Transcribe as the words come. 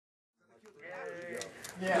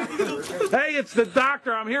Hey, it's the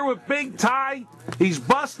doctor. I'm here with Big Ty. He's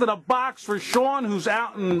busted a box for Sean, who's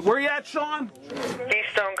out in... Where you at, Sean?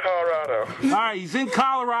 Keystone, Colorado. All right, he's in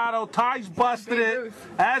Colorado. Ty's busted it.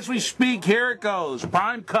 As we speak, here it goes.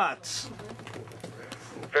 Prime cuts.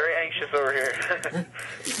 Very anxious over here.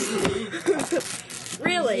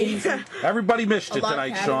 Really? Everybody missed you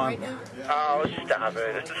tonight, Sean. Right Oh, stop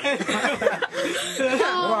it.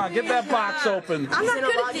 Come on, get that box open. I'm not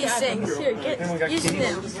good at these things. Here, use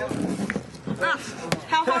them.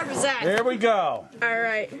 How hard was that? There we go. All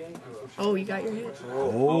right. Oh, you got your hit.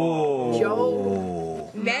 Oh.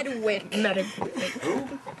 Joe Medwick.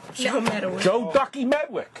 Joe Medwick. Joe Ducky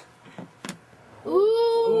Medwick.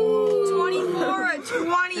 Ooh, 24 or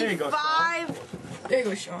 25. There you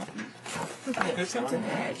go, Sean.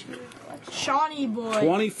 Shawnee boy.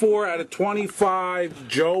 24 out of 25,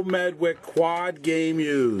 Joe Medwick, quad game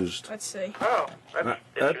used. Let's see. Oh, that's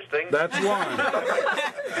interesting. That's one.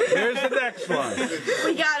 Here's the next one.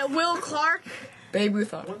 We got a Will Clark. Babe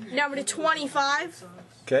Ruth. Number to 25.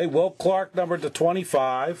 Okay, Will Clark, number to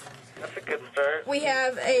 25. That's a good start. We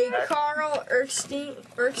have a Carl Erskine.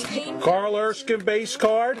 Carl Erskine base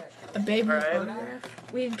card. A Babe Ruth Right. photograph.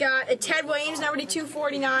 We've got a Ted Williams, number to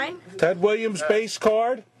 249. Ted Williams base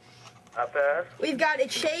card. Not bad. We've got a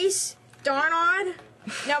Chase Darnod,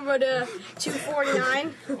 number to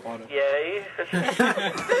 249. Yay.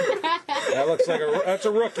 That looks like that's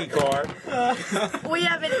a rookie card. We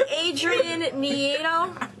have an Adrian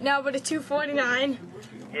Nieto, number to 249.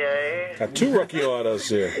 Yay. Got two rookie autos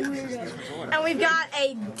here. And we've got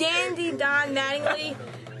a Dandy Don Mattingly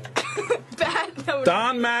bat number.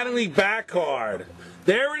 Don Mattingly back card.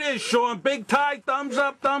 There it is, Sean. Big Ty, thumbs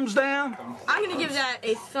up, thumbs down. I'm going to give that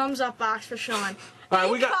a thumbs up box for Sean.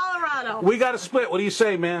 All right, Colorado. We got a split. What do you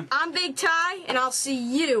say, man? I'm Big Ty, and I'll see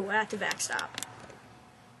you at the backstop.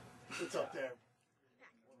 What's up there?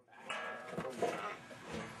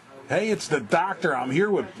 Hey, it's the doctor. I'm here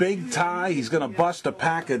with Big Ty. He's going to bust a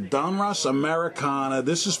pack of Donruss Americana.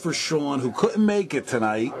 This is for Sean, who couldn't make it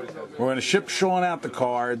tonight. We're going to ship Sean out the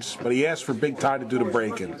cards, but he asked for Big Ty to do the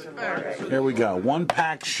break-in. Here we go. One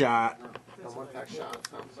pack shot.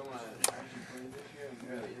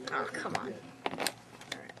 Oh, come on.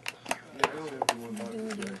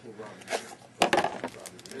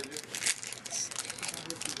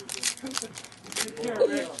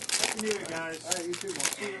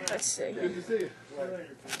 Let's see.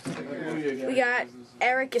 We got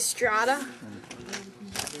Eric Estrada.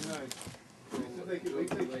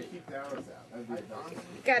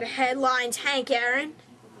 Got a headlines Hank Aaron.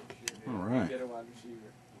 All right.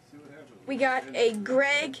 We got a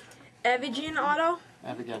Greg Evigan auto.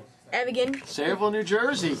 Evigan. Sayreville, New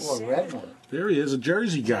Jersey. There he is, a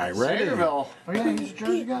Jersey guy, right? Sayreville. Oh yeah, he's a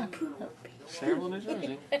Jersey guy. Sayreville, New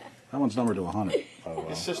Jersey. That one's numbered to 100. by the way.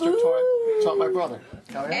 His sister taught my brother.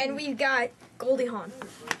 And we've got Goldie Hawn.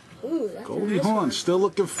 Ooh, that's Goldie Hawn, still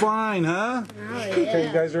looking fine, huh? Okay,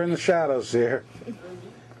 you guys are in the shadows here.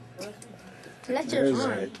 That's There's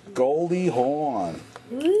it. Goldie Hawn.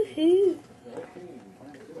 Woohoo.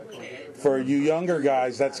 For you younger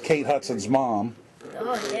guys, that's Kate Hudson's mom.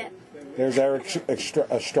 Oh, yeah. There's Eric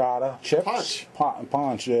Estrada. Chips?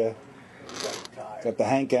 Punch, yeah. Got the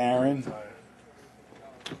Hank Aaron.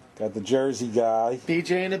 Got the Jersey guy.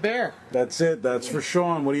 BJ and the Bear. That's it. That's for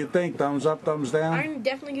Sean. What do you think? Thumbs up, thumbs down? I'm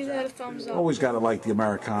definitely give that a thumbs up. Always got to like the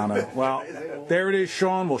Americana. Well, there it is,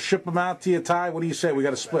 Sean. We'll ship them out to you, Ty. What do you say? We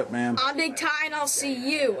got to split, man. I'm Big Ty, and I'll see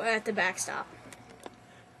you at the backstop.